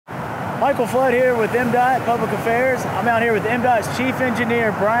Michael Flood here with MDOT Public Affairs. I'm out here with MDOT's Chief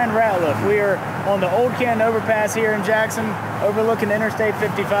Engineer, Brian Ratliff. We are on the Old Canton Overpass here in Jackson, overlooking Interstate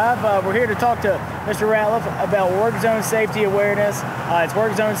 55. We're here to talk to Mr. Ratliff about work zone safety awareness. It's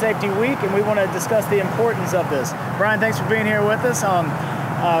Work Zone Safety Week, and we want to discuss the importance of this. Brian, thanks for being here with us.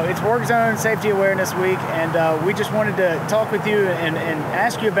 It's Work Zone Safety Awareness Week, and we just wanted to talk with you and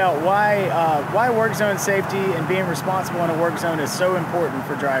ask you about why work zone safety and being responsible in a work zone is so important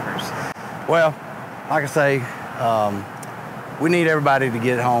for drivers. Well, like I say, we need everybody to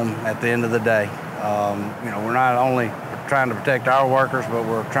get home at the end of the day. We're not only trying to protect our workers, but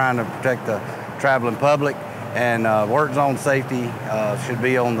we're trying to protect the traveling public. And work zone safety should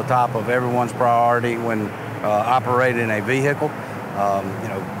be on the top of everyone's priority when operating a vehicle.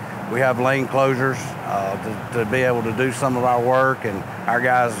 We have lane closures to be able to do some of our work, and our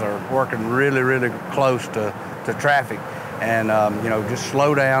guys are working really, really close to traffic. And just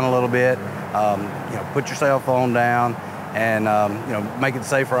slow down a little bit. Put your cell phone down, and make it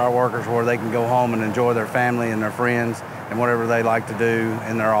safe for our workers where they can go home and enjoy their family and their friends and whatever they like to do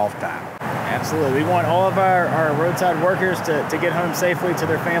in their off time. Absolutely. We want all of our roadside workers to get home safely to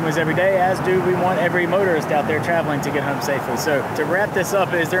their families every day, as do we want every motorist out there traveling to get home safely. So to wrap this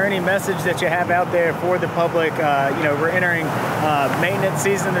up, is there any message that you have out there for the public? We're entering maintenance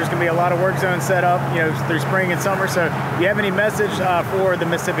season. There's going to be a lot of work zones set up, through spring and summer. So do you have any message for the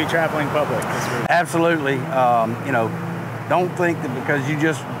Mississippi traveling public this week? Absolutely. Don't think that because you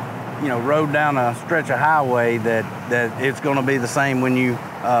just rode down a stretch of highway that it's going to be the same when you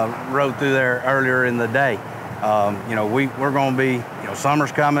rode through there earlier in the day. We're going to be,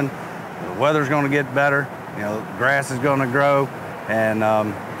 summer's coming, the weather's going to get better, the grass is going to grow, and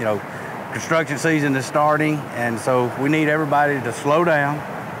construction season is starting, and so we need everybody to slow down,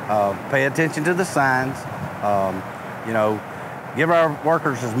 pay attention to the signs, give our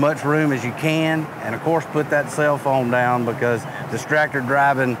workers as much room as you can, and of course put that cell phone down, because distracted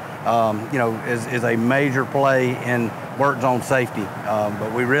driving is a major play in work zone safety.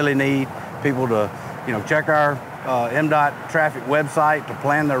 But we really need people to check our MDOT traffic website to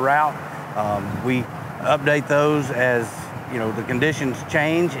plan their route. We update those as the conditions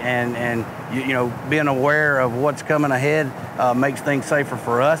change, and being aware of what's coming ahead makes things safer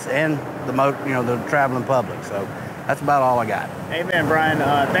for us and the traveling public. So that's about all I got. Amen, Brian.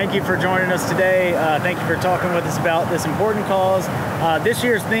 Thank you for joining us today. Thank you for talking with us about this important cause. This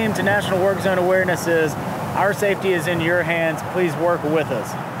year's theme to National Work Zone Awareness is "Our safety is in your hands. Please work with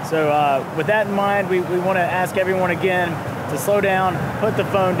us." So with that in mind, we want to ask everyone again to slow down, put the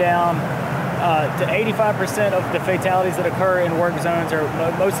phone down. To 85% of the fatalities that occur in work zones are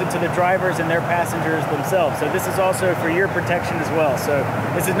mostly to the drivers and their passengers themselves. So this is also for your protection as well. So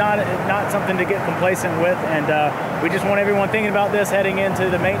this is not something to get complacent with, and we just want everyone thinking about this heading into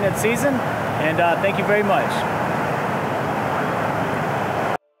the maintenance season. And thank you very much.